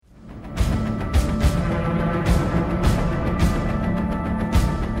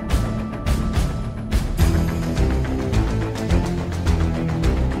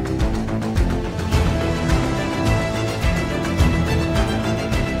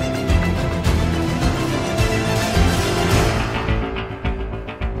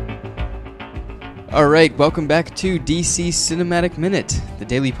All right, welcome back to DC Cinematic Minute, the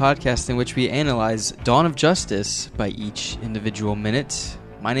daily podcast in which we analyze Dawn of Justice by each individual minute.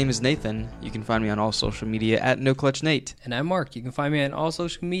 My name is Nathan. You can find me on all social media at NoClutchNate. And I'm Mark. You can find me on all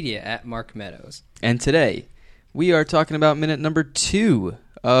social media at Mark Meadows. And today, we are talking about minute number 2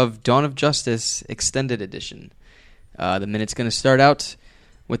 of Dawn of Justice Extended Edition. The minute's going to start out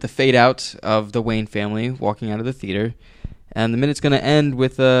with the fade out of the Wayne family walking out of the theater. And the minute's going to end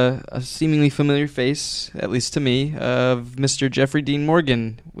with a seemingly familiar face, at least to me, of Mr. Jeffrey Dean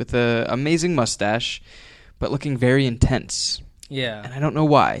Morgan with an amazing mustache, but looking very intense. Yeah. And I don't know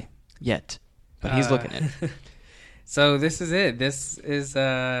why yet, but he's looking it. So this is it. This is...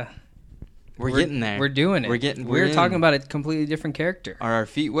 We're getting there. We're doing it. We're talking about a completely different character. Are our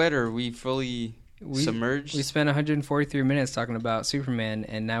feet wet or are we fully submerged? We spent 143 minutes talking about Superman,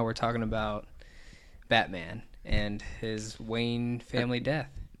 and now we're talking about Batman and his Wayne family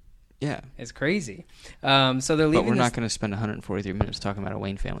death. Yeah. It's crazy. So they're leaving. But we're not going to spend 143 minutes talking about a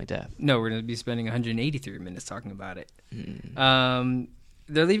Wayne family death. No, we're going to be spending 183 minutes talking about it. Mm.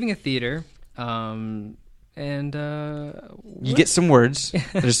 They're leaving a theater, and you get some words.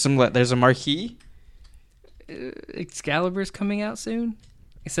 There's a marquee. Excalibur's coming out soon.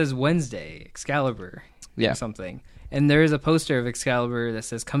 It says Wednesday, Excalibur, yeah, or something. And there is a poster of Excalibur that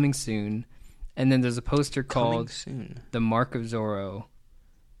says coming soon. And then there's a poster called The Mark of Zorro.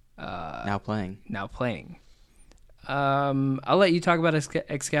 Now playing. I'll let you talk about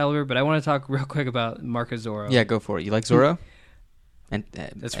Excalibur, but I want to talk real quick about Mark of Zorro. Yeah, go for it. You like Zorro? And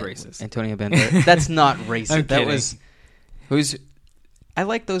that's racist. Antonio Banderas. That's not racist. I'm kidding. I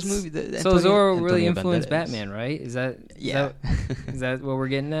like those movies. So Zorro really influenced Batman, right? Is that what we're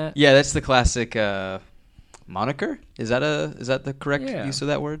getting at? Yeah, that's the classic moniker. Is that the correct use of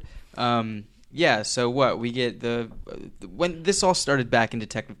that word? Yeah, so what? We get when this all started back in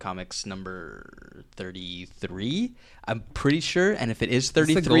Detective Comics number 33, I'm pretty sure, and if it is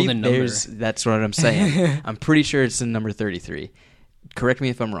 33, that's what I'm saying. I'm pretty sure it's in number 33. Correct me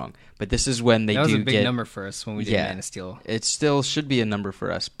if I'm wrong, but this is when they do get... That was a big number for us when we did Man of Steel. It still should be a number for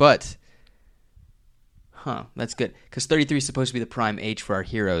us, but... that's good. Because 33 is supposed to be the prime age for our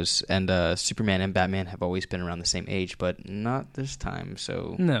heroes, and Superman and Batman have always been around the same age, but not this time,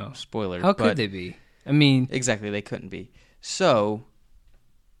 so... No. Spoiler. How could they be? I mean... Exactly, they couldn't be. So,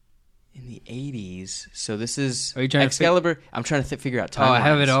 in the 80s, so this is... Are you trying Excalibur, I'm trying to figure out timelines. Oh, I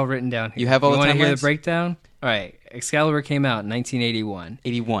have it all written down here. You have all the timelines? You want to hear the breakdown? All right, Excalibur came out in 1981.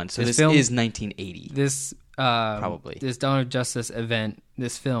 81, so this is 1980. This... probably. This Dawn of Justice event,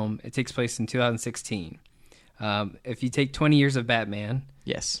 this film, it takes place in 2016. If you take 20 years of Batman,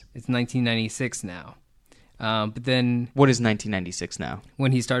 yes, it's 1996 now. But then, what is 1996 now?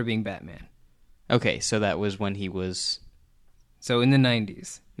 When he started being Batman. Okay, so that was when he was. So in the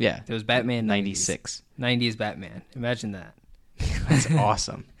 90s, yeah, there was Batman. 96. 90s Batman. Imagine that. That's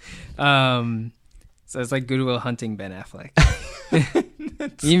awesome. So it's like Good Will Hunting Ben Affleck.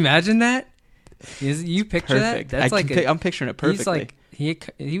 Can you imagine that? You picture perfect. that? That's I'm picturing it perfectly. He's like.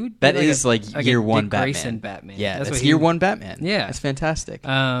 He would. That is like year one Dick Batman. Grayson Batman. Yeah, that's year one Batman. Yeah, that's fantastic.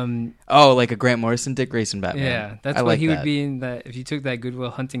 Like a Grant Morrison, Dick Grayson Batman. Yeah, that's what he would be in that. If you took that Good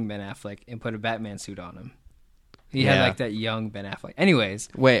Will Hunting Ben Affleck and put a Batman suit on him, he had like that young Ben Affleck. Anyways,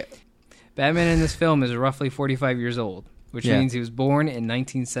 wait, Batman in this film is roughly 45 years old, which means he was born in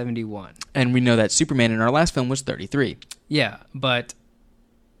 1971. And we know that Superman in our last film was 33. Yeah, but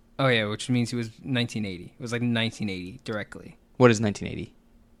which means he was 1980. It was like 1980 directly. What is 1980?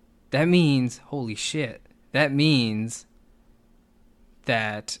 That means, holy shit, that means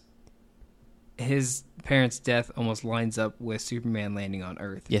that his parents' death almost lines up with Superman landing on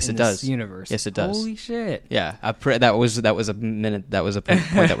Earth. Yes, in it this does. Universe. Yes, it does. Holy shit. Yeah, that was a minute. That was a point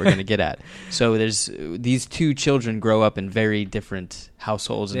that we're going to get at. So there's these two children grow up in very different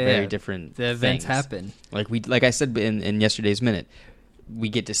households and very different The events happen. Like I said in yesterday's minute, we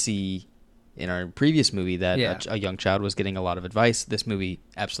get to see in our previous movie that a young child was getting a lot of advice. This movie,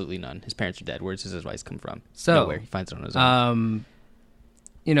 absolutely none. His parents are dead. Where does his advice come from? So, nowhere. He finds it on his own.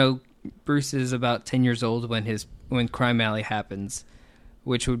 Bruce is about 10 years old when Crime Alley happens,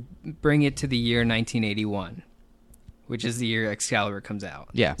 which would bring it to the year 1981, which is the year Excalibur comes out.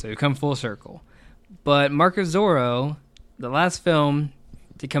 Yeah. So we come full circle. But Mark of Zorro, the last film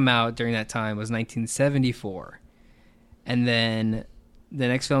to come out during that time was 1974. And then the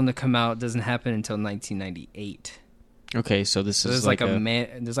next film to come out doesn't happen until 1998. Okay, so this is there's like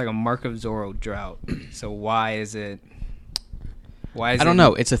a Mark of Zorro drought. So why is it? I don't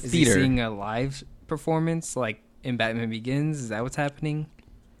know. It's a theater. Is he seeing a live performance like in Batman Begins? Is that what's happening?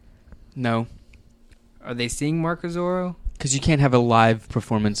 No. Are they seeing Mark of Zorro? Because you can't have a live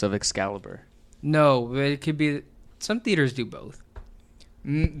performance of Excalibur. No, but it could be. Some theaters do both.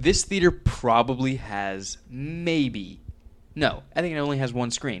 This theater probably has maybe. No, I think it only has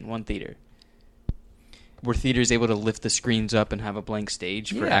one screen, one theater. Were theaters able to lift the screens up and have a blank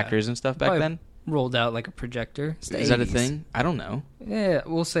stage for actors and stuff back Probably then? Rolled out like a projector. Is that a thing? I don't know. Yeah,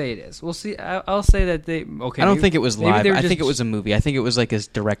 we'll say it is. We'll see. I'll say that they. Okay. I don't think it was live. I just think it was a movie. I think it was like his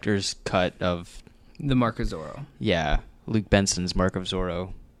director's cut of the Mark of Zorro. Yeah, Luke Benson's Mark of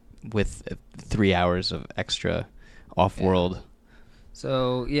Zorro with 3 hours of extra off-world. Yeah.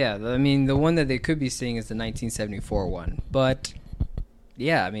 So, yeah, I mean, the one that they could be seeing is the 1974 one. But,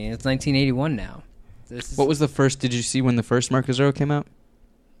 yeah, I mean, it's 1981 now. What was the first? Did you see when the first Mark of Zorro came out?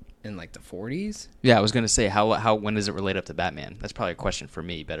 In, like, the 40s? Yeah, I was going to say, when does it relate up to Batman? That's probably a question for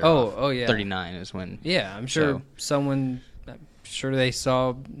me. Better off. Oh, yeah. 39 is when. Yeah, I'm sure they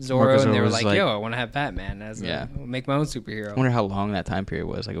saw Zorro and they were like, yo, I want to have Batman make my own superhero. I wonder how long that time period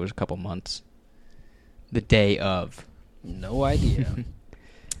was. Like, it was a couple months. The day of. No idea.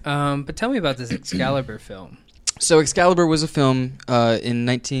 But tell me about this Excalibur film. So Excalibur was a film in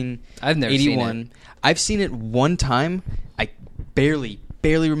 1981. I've never seen it. I've seen it one time. I barely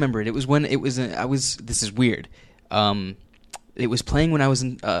remember it. It was when it was. This is weird. It was playing when I was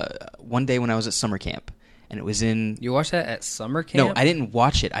in one day when I was at summer camp, and it was in. You watched that at summer camp? No, I didn't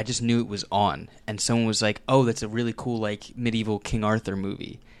watch it. I just knew it was on, and someone was like, "Oh, that's a really cool like medieval King Arthur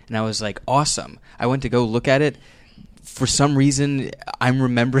movie," and I was like, "Awesome!" I went to go look at it. For some reason, I'm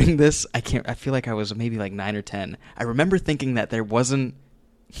remembering this. I feel like I was maybe like 9 or 10. I remember thinking that there wasn't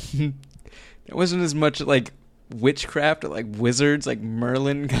as much like witchcraft or like wizards, like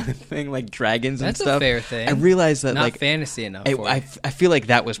Merlin kind of thing, like dragons and stuff. That's a fair thing. I realized that not like fantasy enough. I feel like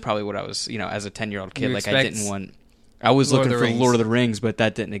that was probably what I was, as a 10-year-old kid. Like I didn't want. I was Lord looking for Rings. Lord of the Rings, but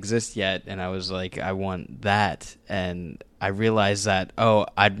that didn't exist yet, and I was like, I want that, and I realized that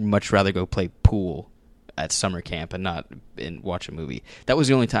I'd much rather go play pool at summer camp and not watch a movie. That was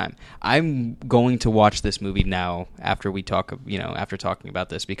the only time. I'm going to watch this movie now after we talk, after talking about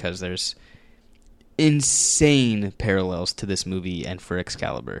this, because there's insane parallels to this movie and for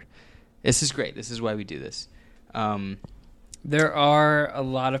Excalibur. This is great. This is why we do this. There are a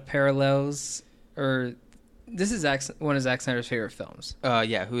lot of parallels. This is one of Zack Snyder's favorite films.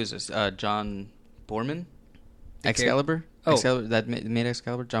 Yeah, who is this? John Boorman? Excalibur? Oh. Excalibur, that made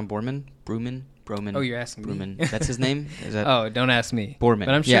Excalibur? John Boorman? Broman? Oh, you're asking Broman. me? That's his name? Is that Oh, don't ask me. Boorman.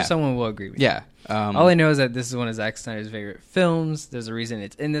 But I'm sure someone will agree with you. Yeah. All I know is that this is one of Zack Snyder's favorite films. There's a reason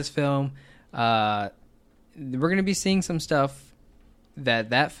it's in this film. We're going to be seeing some stuff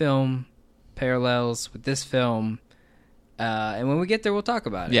that film parallels with this film. And when we get there, we'll talk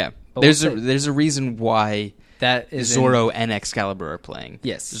about it. Yeah. But There's a reason why that is Zorro and Excalibur are playing.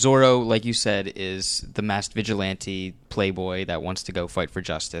 Yes. Zorro, like you said, is the masked vigilante playboy that wants to go fight for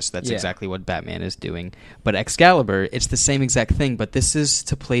justice. That's exactly what Batman is doing. But Excalibur, it's the same exact thing, but this is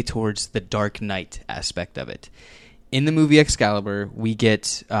to play towards the Dark Knight aspect of it. In the movie Excalibur, we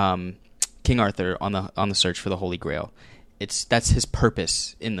get King Arthur on the search for the Holy Grail. That's his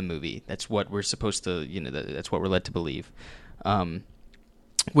purpose in the movie. That's what we're supposed to, that's what we're led to believe.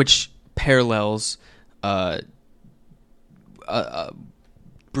 Which parallels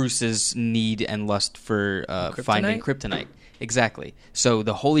Bruce's need and lust for finding kryptonite. Exactly. So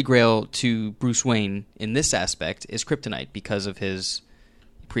the Holy Grail to Bruce Wayne in this aspect is kryptonite because of his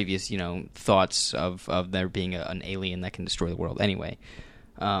previous, thoughts of there being an alien that can destroy the world. Anyway,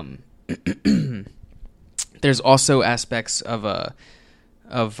 there's also aspects of a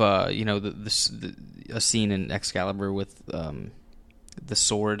scene in Excalibur with the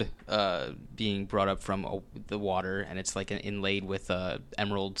sword being brought up from the water, and it's like inlaid with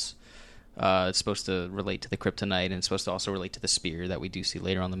emeralds. It's supposed to relate to the kryptonite, and it's supposed to also relate to the spear that we do see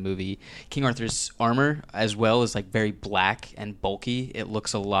later on in the movie. King Arthur's armor, as well, is like very black and bulky. It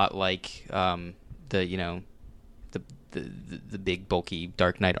looks a lot like the big bulky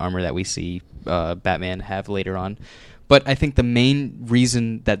Dark Knight armor that we see Batman have later on. But I think the main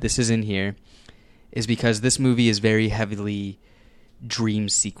reason that this is in here is because this movie is very heavily dream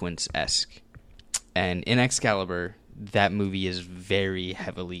sequence-esque. And in Excalibur, that movie is very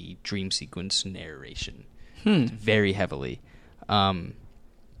heavily dream sequence narration. Very heavily.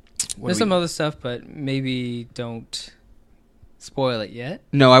 There's some other stuff, but maybe don't spoil it yet.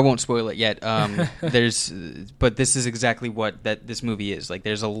 No, I won't spoil it yet. But this is exactly what this movie is. Like,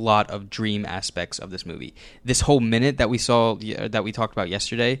 there's a lot of dream aspects of this movie. This whole minute that we saw, that we talked about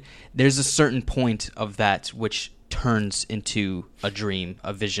yesterday, there's a certain point of that which turns into a dream,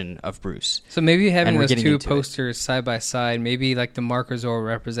 a vision of Bruce. So maybe having And we're those getting two into it. posters side by side, maybe like the Mark of Zorro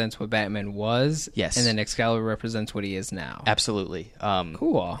represents what Batman was, Yes. and then Excalibur represents what he is now. Absolutely.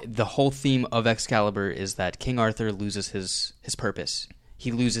 Cool. The whole theme of Excalibur is that King Arthur loses his purpose.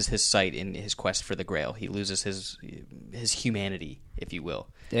 He loses his sight in his quest for the Grail. He loses his humanity, if you will.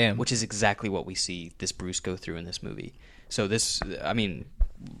 Damn. Which is exactly what we see this Bruce go through in this movie. So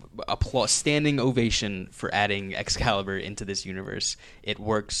standing ovation for adding Excalibur into this universe. It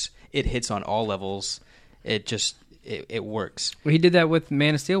works. It hits on all levels. It works. Well, he did that with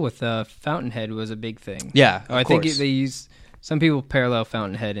Man of Steel with Fountainhead was a big thing. Yeah, I think they use some people parallel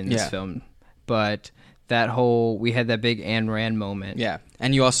Fountainhead in this film, but we had that big Ayn Rand moment. Yeah,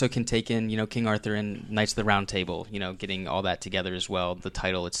 and you also can take in, King Arthur and Knights of the Round Table, getting all that together as well. The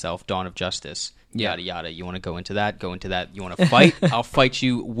title itself, Dawn of Justice, yada, yada. You want to go into that, go into that. You want to fight? I'll fight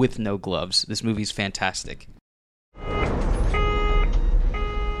you with no gloves. This movie's fantastic.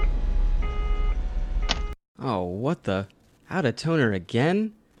 Oh, what the? Out of toner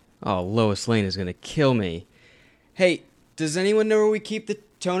again? Oh, Lois Lane is going to kill me. Hey, does anyone know where we keep the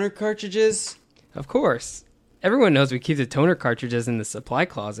toner cartridges? Of course. Everyone knows we keep the toner cartridges in the supply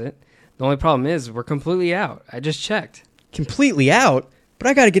closet. The only problem is we're completely out. I just checked. Completely out? But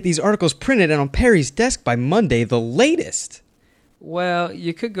I gotta get these articles printed and on Perry's desk by Monday, the latest. Well,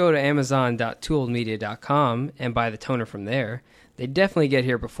 you could go to amazon.tooledmedia.com and buy the toner from there. They definitely get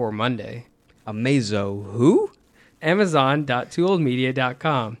here before Monday. Amazo who?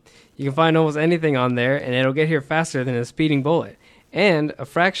 amazon.tooledmedia.com. You can find almost anything on there, and it'll get here faster than a speeding bullet. And a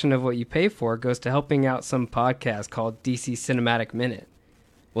fraction of what you pay for goes to helping out some podcast called DC Cinematic Minute.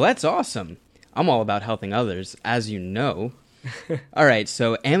 Well, that's awesome. I'm all about helping others, as you know. All right,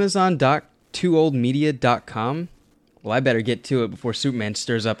 so amazon.tooledmedia.com. Well, I better get to it before Superman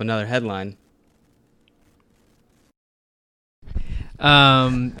stirs up another headline.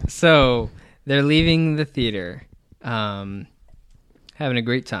 So they're leaving the theater, having a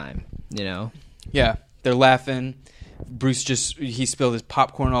great time, Yeah, they're laughing. Bruce he spilled his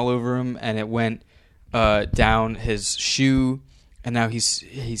popcorn all over him, and it went down his shoe, and now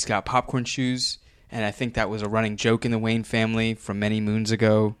he's got popcorn shoes, and I think that was a running joke in the Wayne family from many moons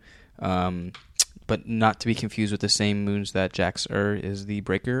ago, but not to be confused with the same moons that Jax is the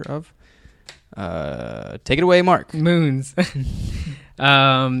breaker of. Take it away, Mark. Moons.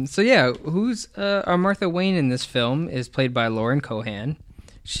 So yeah, who's our Martha Wayne in this film is played by Lauren Cohan.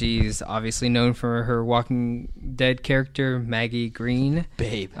 She's obviously known for her Walking Dead character, Maggie Green.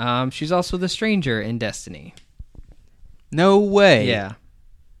 Babe. She's also the Stranger in Destiny. No way. Yeah.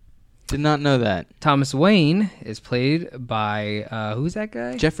 Did not know that. Thomas Wayne is played by, who's that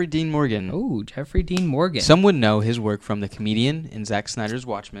guy? Jeffrey Dean Morgan. Oh, Jeffrey Dean Morgan. Some would know his work from The Comedian in Zack Snyder's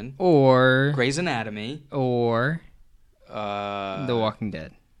Watchmen. Or Grey's Anatomy. Or The Walking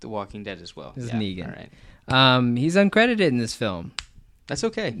Dead. The Walking Dead as well. This is Negan. All right. He's uncredited in this film. That's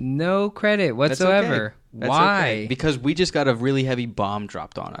okay. No credit whatsoever. That's Why? okay. Because we just got a really heavy bomb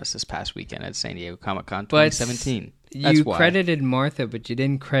dropped on us this past weekend at San Diego Comic-Con 2017. That's You why. credited Martha, but you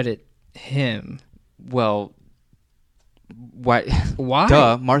didn't credit him. Well, why? Why?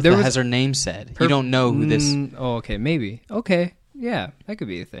 Duh, Martha has her name said. You don't know who this... Oh, okay, maybe. Okay, yeah, that could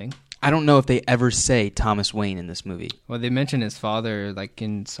be a thing. I don't know if they ever say Thomas Wayne in this movie. Well, they mention his father, like,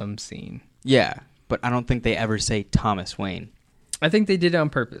 in some scene. Yeah, but I don't think they ever say Thomas Wayne. I think they did it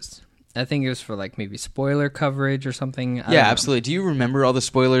on purpose. I think it was for, like, maybe spoiler coverage or something. I don't know. Absolutely. Do you remember all the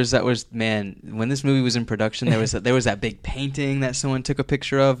spoilers that was, man, when this movie was in production, there was that big painting that someone took a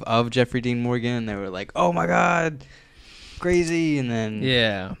picture of Jeffrey Dean Morgan, and they were like, oh my God, crazy, and then...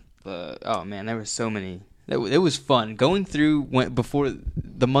 Yeah. Oh man, there were so many. It was fun. Going through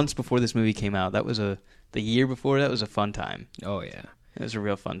the months before this movie came out, the year before, that was a fun time. Oh, yeah. It was a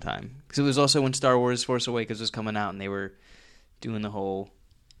real fun time. Because it was also when Star Wars Force Awakens was coming out, and they were doing the whole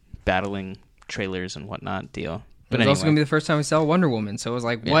battling trailers and whatnot deal. But it was also going to be the first time we saw Wonder Woman, so it was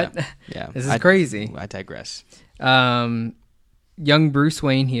like, what? Yeah. This is crazy. I digress. Young Bruce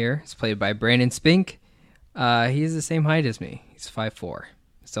Wayne here is played by Brandon Spink. He's the same height as me. He's 5'4".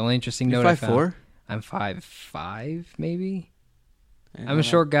 It's the only interesting note I found. 5'4"? I'm 5'5", maybe. I'm a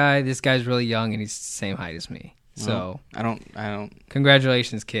short guy. This guy's really young, and he's the same height as me. So I don't.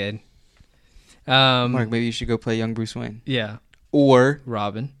 Congratulations, kid. Mark, maybe you should go play young Bruce Wayne. Yeah. Or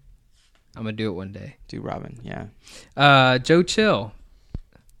Robin. I'm gonna do it one day. do Robin. Yeah. Joe Chill.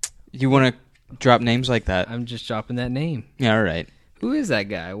 You want to drop names like that? I'm just dropping that name. Yeah. All right. Who is that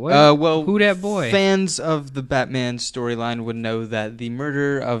guy? What? Well, who that boy? Fans of the Batman storyline would know that the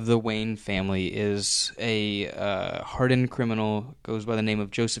murder of the Wayne family is a hardened criminal, goes by the name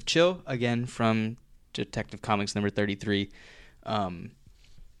of Joseph Chill, again from Detective Comics number 33.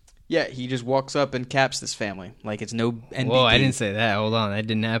 Yeah, he just walks up and caps this family like it's no NDP. Whoa, I didn't say that. Hold on, that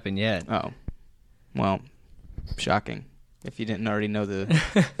didn't happen yet. Oh, well, shocking. If you didn't already know the...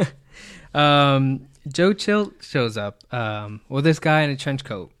 Joe Chill shows up. Well, this guy in a trench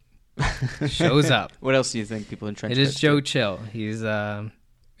coat shows up. What else do you think people in trench coats? It is Joe Chill. He's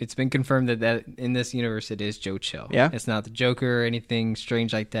it's been confirmed that in this universe it is Joe Chill. Yeah, it's not the Joker or anything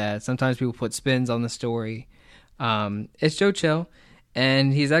strange like that. Sometimes people put spins on the story. It's Joe Chill,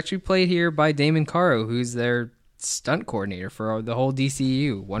 and he's actually played here by Damon Caro, who's their stunt coordinator for the whole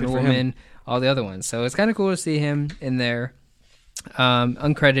DCU, Wonder Woman, all the other ones. So it's kind of cool to see him in there,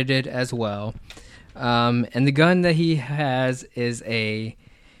 uncredited as well. And the gun that he has is a...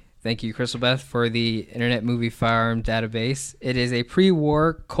 Thank you, Crystal Beth, for the Internet Movie Firearm Database. It is a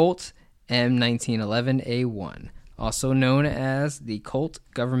pre-war Colt M1911A1, also known as the Colt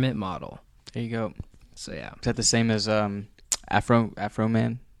Government Model. There you go. So yeah, is that the same as Afro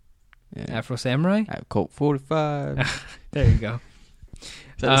Man? Yeah. Afro Samurai? Colt 45. There you go. Is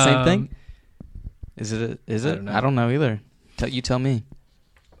that the same thing? Is it? I don't know either. You tell me.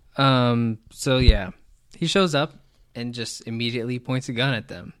 So yeah, he shows up and just immediately points a gun at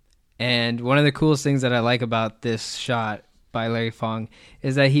them. And one of the coolest things that I like about this shot by Larry Fong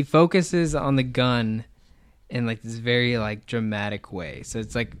is that he focuses on the gun in like this very like dramatic way. So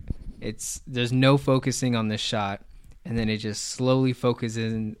it's like there's no focusing on this shot, and then it just slowly focuses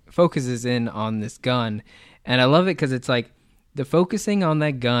in on this gun. And I love it because it's like the focusing on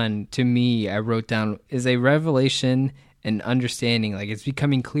that gun, to me, I wrote down, is a revelation and understanding. Like it's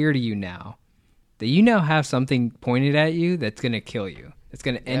becoming clear to you now that you now have something pointed at you that's going to kill you. It's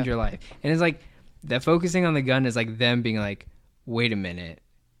going to end your life. And it's like that focusing on the gun is like them being like, wait a minute.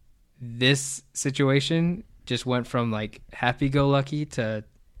 This situation just went from like happy-go-lucky to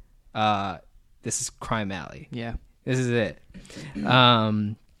this is crime alley. Yeah. This is it.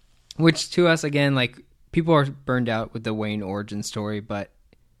 Which to us, again, like people are burned out with the Wayne origin story, but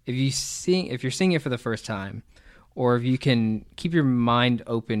if you're seeing it for the first time, or if you can keep your mind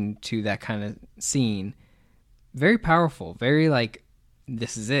open to that kind of scene, very powerful, very like,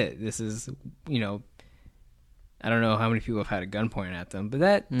 this is it. This is, I don't know how many people have had a gun pointed at them,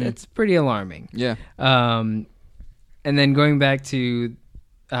 but that's pretty alarming. Yeah. And then going back to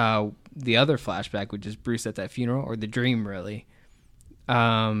the other flashback, which is Bruce at that funeral, or the dream, really.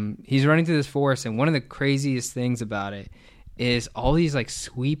 He's running through this forest, and one of the craziest things about it is all these like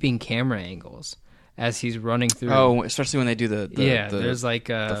sweeping camera angles as he's running through. Oh, especially when they do the there's like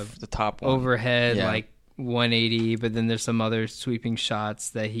the top one. Overhead, like 180, but then there's some other sweeping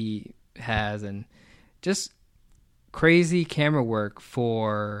shots that he has, and just crazy camera work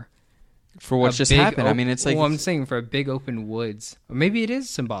for what's just happened. I mean, it's like, well, I'm saying for a big open woods, or maybe it is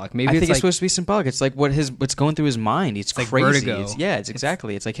symbolic. Maybe I think it's like, supposed to be symbolic. It's like what's going through his mind. It's like crazy. Vertigo. It's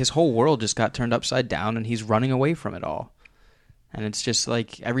exactly. It's like his whole world just got turned upside down, and he's running away from it all. And it's just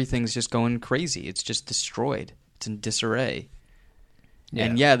like everything's just going crazy. It's just destroyed. It's in disarray. Yeah.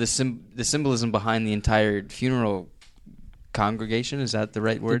 And the symbolism behind the entire funeral congregation, is that the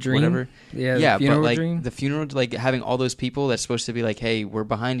right word? Whatever. Yeah, but like dream. The funeral, like having all those people that's supposed to be like, hey, we're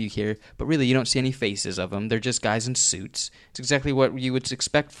behind you here, but really you don't see any faces of them. They're just guys in suits. It's exactly what you would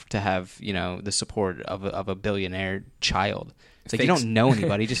expect to have, the support of a billionaire child. It's like you don't know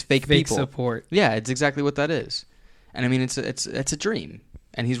anybody, just fake people. Support. Yeah, it's exactly what that is. And I mean, it's a dream,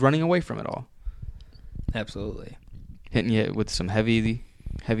 and he's running away from it all. Absolutely. Hitting you with some heavy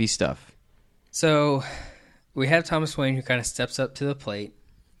stuff. So we have Thomas Wayne, who kind of steps up to the plate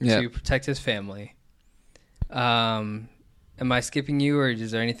to protect his family. Am I skipping you, or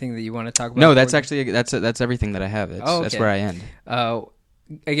is there anything that you want to talk about? No, that's actually that's everything that I have. Okay. That's where I end.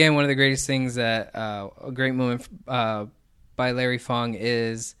 Again, one of the greatest things that a great moment by Larry Fong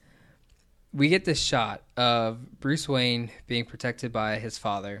is we get this shot of Bruce Wayne being protected by his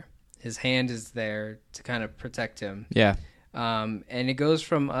father. His hand is there to kind of protect him. Yeah. And it goes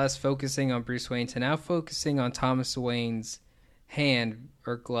from us focusing on Bruce Wayne to now focusing on Thomas Wayne's hand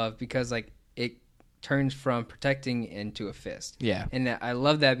or glove, because like it turns from protecting into a fist. Yeah. And I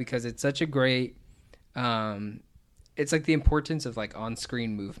love that because it's such a great, it's like the importance of like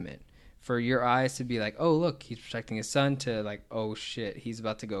on-screen movement for your eyes to be like, oh, look, he's protecting his son, to like, oh shit, he's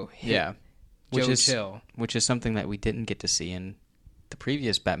about to go hit Joe Chill. Which is something that we didn't get to see in the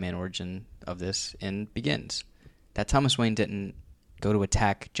previous Batman origin of this in Begins. That Thomas Wayne didn't go to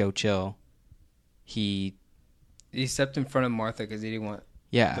attack Joe Chill. He stepped in front of Martha because he didn't want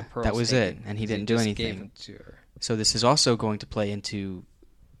the pearls that was taken, it, and he didn't do anything. Gave them to her. So this is also going to play into,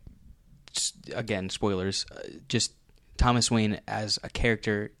 again, spoilers, just Thomas Wayne as a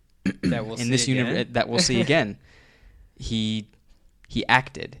character that we'll in see this again. universe that we'll see again. He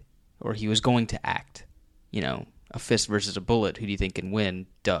acted, or he was going to act. You know, a fist versus a bullet. Who do you think can win?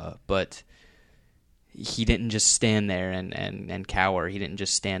 Duh. But he didn't just stand there and cower. He didn't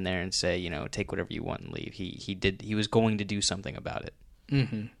just stand there and say, you know, take whatever you want and leave. He was going to do something about it.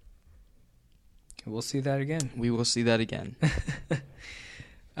 Mm-hmm. We'll see that again. We will see that again.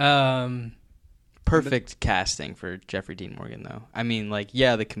 Um, Perfect casting for Jeffrey Dean Morgan, though. I mean, like,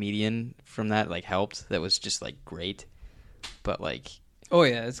 yeah, the comedian from that, like, helped. That was just, like, great. But, like... Oh,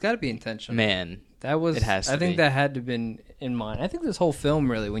 yeah, it's got to be intentional. Man, that was. it has to I think be. that had to have been in mind. I think this whole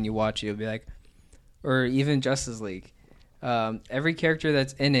film, really, when you watch it, you'll be like... Or even Justice League. Every character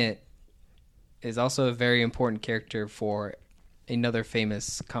that's in it is also a very important character for another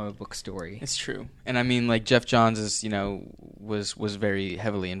famous comic book story. It's true. And, I mean, like, Jeff Johns is, you know, was very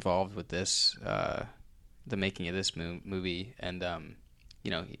heavily involved with this, the making of this movie. And, you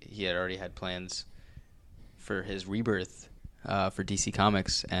know, he had already had plans for his rebirth for DC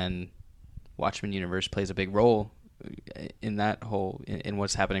Comics. And Watchmen universe plays a big role in that whole... in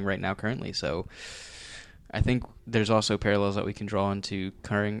what's happening right now currently. So... I think there's also parallels that we can draw into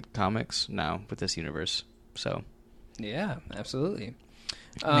current comics now with this universe. So, yeah, absolutely.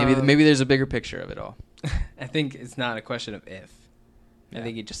 Maybe there's a bigger picture of it all. I think it's not a question of if. Yeah. I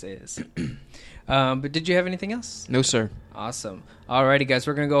think it just is. But did you have anything else? No, sir. Awesome. Alrighty, guys,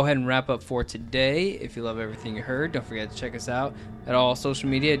 we're going to go ahead and wrap up for today. If you love everything you heard, don't forget to check us out at all social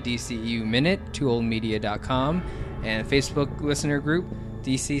media, DCU Minute, TooOldMedia.com, and Facebook listener group,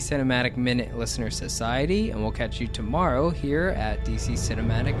 DC Cinematic Minute Listener Society. And we'll catch you tomorrow here at DC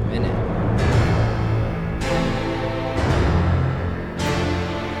Cinematic Minute.